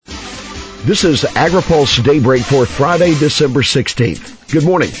This is AgriPulse Daybreak for Friday, December 16th. Good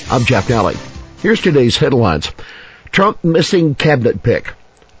morning. I'm Jeff Nally. Here's today's headlines. Trump missing cabinet pick.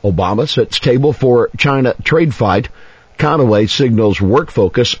 Obama sets table for China trade fight. Conaway signals work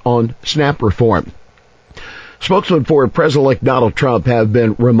focus on SNAP reform. Spokesmen for President-elect Donald Trump have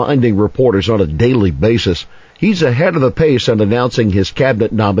been reminding reporters on a daily basis he's ahead of the pace in announcing his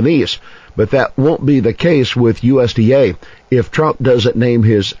cabinet nominees, but that won't be the case with USDA if Trump doesn't name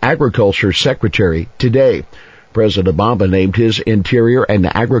his agriculture secretary today. President Obama named his Interior and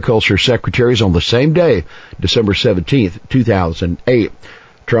Agriculture secretaries on the same day, December 17th, 2008.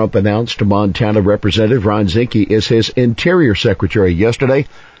 Trump announced Montana Representative Ron Zinke is his Interior Secretary yesterday.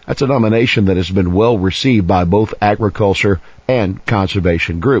 That's a nomination that has been well received by both agriculture and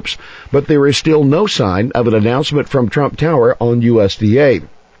conservation groups. But there is still no sign of an announcement from Trump Tower on USDA.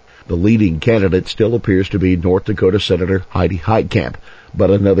 The leading candidate still appears to be North Dakota Senator Heidi Heitkamp.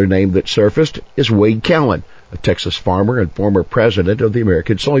 But another name that surfaced is Wade Cowan, a Texas farmer and former president of the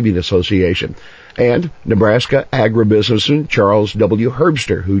American Soybean Association, and Nebraska agribusinessman Charles W.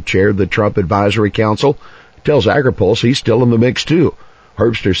 Herbster, who chaired the Trump Advisory Council, tells AgriPulse he's still in the mix too.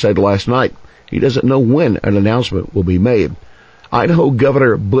 Herbster said last night he doesn't know when an announcement will be made. Idaho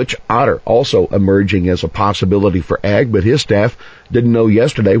Governor Butch Otter also emerging as a possibility for ag, but his staff didn't know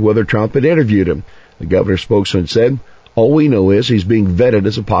yesterday whether Trump had interviewed him. The governor's spokesman said, "All we know is he's being vetted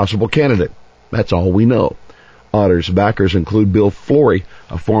as a possible candidate. That's all we know." Otter's backers include Bill Flory,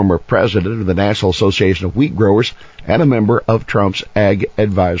 a former president of the National Association of Wheat Growers and a member of Trump's Ag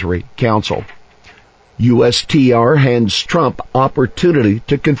Advisory Council. USTR hands Trump opportunity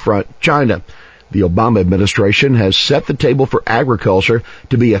to confront China. The Obama administration has set the table for agriculture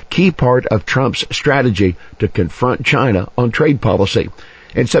to be a key part of Trump's strategy to confront China on trade policy.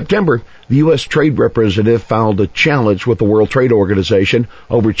 In September, the U.S. Trade Representative filed a challenge with the World Trade Organization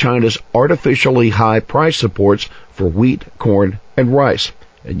over China's artificially high price supports for wheat, corn, and rice.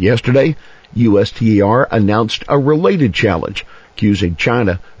 And yesterday, USTR announced a related challenge, accusing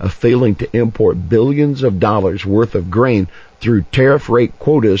China of failing to import billions of dollars worth of grain through tariff rate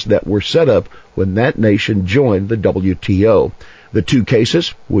quotas that were set up when that nation joined the WTO. The two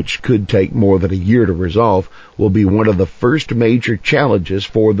cases, which could take more than a year to resolve, will be one of the first major challenges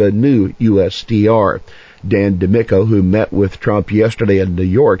for the new USTR. Dan DeMicco, who met with Trump yesterday in New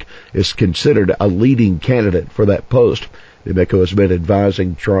York, is considered a leading candidate for that post. DeMicco has been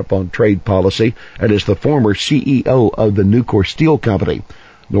advising Trump on trade policy and is the former CEO of the Nucor Steel Company.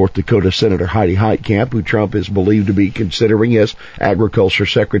 North Dakota Senator Heidi Heitkamp, who Trump is believed to be considering as Agriculture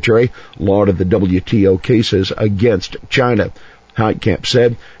Secretary, lauded the WTO cases against China. Heitkamp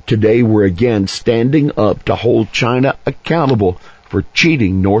said, "Today we're again standing up to hold China accountable for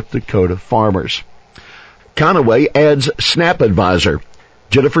cheating North Dakota farmers." Conaway adds SNAP advisor.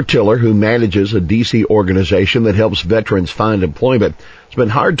 Jennifer Tiller, who manages a D.C. organization that helps veterans find employment, has been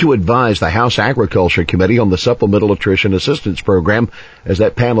hired to advise the House Agriculture Committee on the Supplemental Nutrition Assistance Program as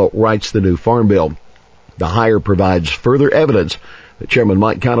that panel writes the new Farm Bill. The hire provides further evidence that Chairman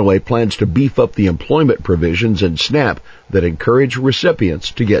Mike Conaway plans to beef up the employment provisions in SNAP that encourage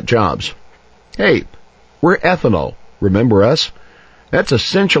recipients to get jobs. Hey, we're ethanol. Remember us? That's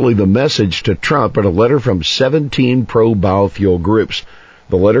essentially the message to Trump in a letter from 17 pro-biofuel groups.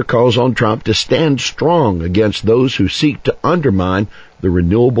 The letter calls on Trump to stand strong against those who seek to undermine the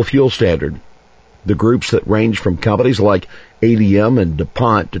renewable fuel standard. The groups that range from companies like ADM and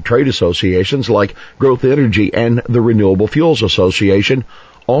DuPont to trade associations like Growth Energy and the Renewable Fuels Association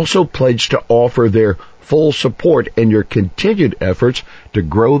also pledge to offer their full support in your continued efforts to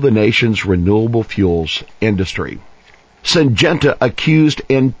grow the nation's renewable fuels industry. Syngenta accused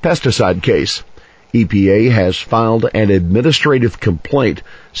in pesticide case. EPA has filed an administrative complaint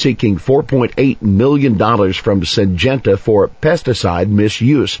seeking $4.8 million from Syngenta for pesticide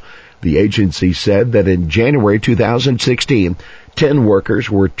misuse. The agency said that in January 2016, 10 workers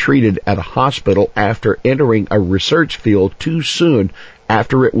were treated at a hospital after entering a research field too soon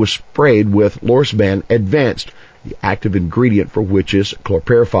after it was sprayed with Lorsban Advanced, the active ingredient for which is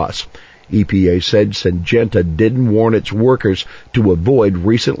chlorpyrifos. EPA said Syngenta didn't warn its workers to avoid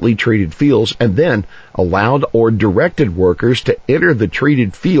recently treated fields and then allowed or directed workers to enter the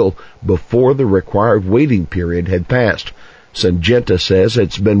treated field before the required waiting period had passed. Syngenta says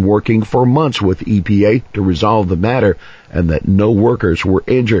it's been working for months with EPA to resolve the matter and that no workers were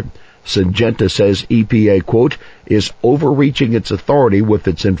injured. Syngenta says EPA, quote, is overreaching its authority with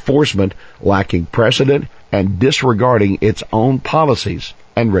its enforcement, lacking precedent, and disregarding its own policies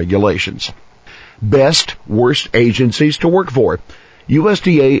and regulations. Best worst agencies to work for.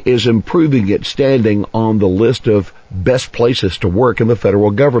 USDA is improving its standing on the list of best places to work in the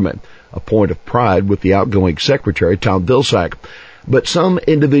federal government, a point of pride with the outgoing Secretary, Tom Vilsack. But some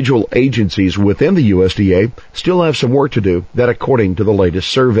individual agencies within the USDA still have some work to do, that according to the latest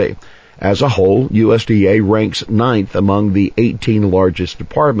survey. As a whole, USDA ranks 9th among the 18 largest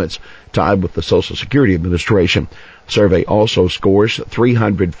departments, tied with the Social Security Administration. The survey also scores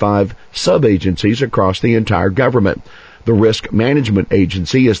 305 sub-agencies across the entire government. The Risk Management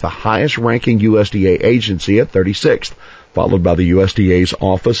Agency is the highest-ranking USDA agency at 36th, followed by the USDA's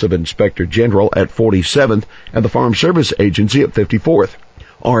Office of Inspector General at 47th and the Farm Service Agency at 54th.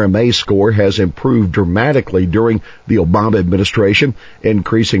 RMA's score has improved dramatically during the Obama administration,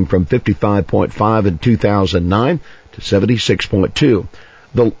 increasing from 55.5 in 2009 to 76.2.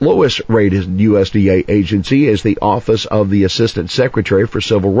 The lowest rated USDA agency is the Office of the Assistant Secretary for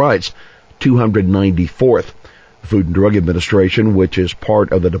Civil Rights, 294th. The Food and Drug Administration, which is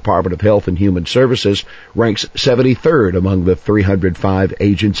part of the Department of Health and Human Services, ranks 73rd among the 305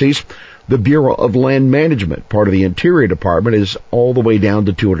 agencies. The Bureau of Land Management, part of the Interior Department, is all the way down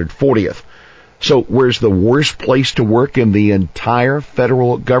to 240th. So where's the worst place to work in the entire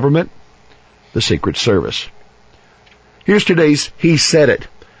federal government? The Secret Service. Here's today's He Said It.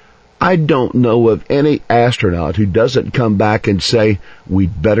 I don't know of any astronaut who doesn't come back and say,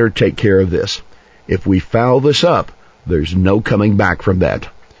 we'd better take care of this. If we foul this up, there's no coming back from that.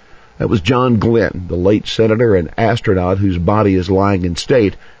 That was John Glenn, the late senator and astronaut whose body is lying in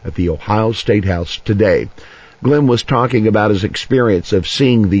state at the Ohio State House today. Glenn was talking about his experience of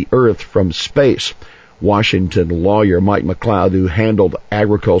seeing the Earth from space. Washington lawyer Mike McLeod, who handled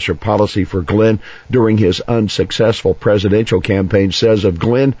agriculture policy for Glenn during his unsuccessful presidential campaign, says of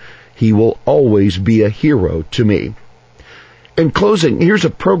Glenn, he will always be a hero to me. In closing, here's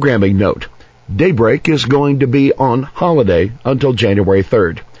a programming note. Daybreak is going to be on holiday until January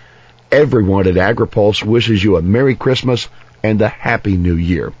 3rd. Everyone at AgriPulse wishes you a Merry Christmas and a Happy New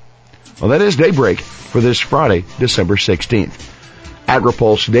Year. Well, that is Daybreak for this Friday, December 16th.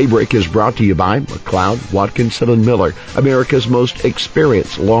 AgriPulse Daybreak is brought to you by McLeod, Watkinson & Miller, America's most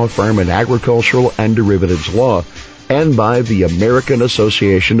experienced law firm in agricultural and derivatives law, and by the American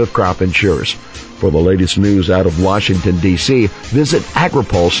Association of Crop Insurers. For the latest news out of Washington, D.C., visit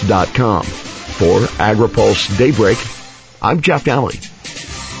agripulse.com. For AgriPulse Daybreak, I'm Jeff Daly.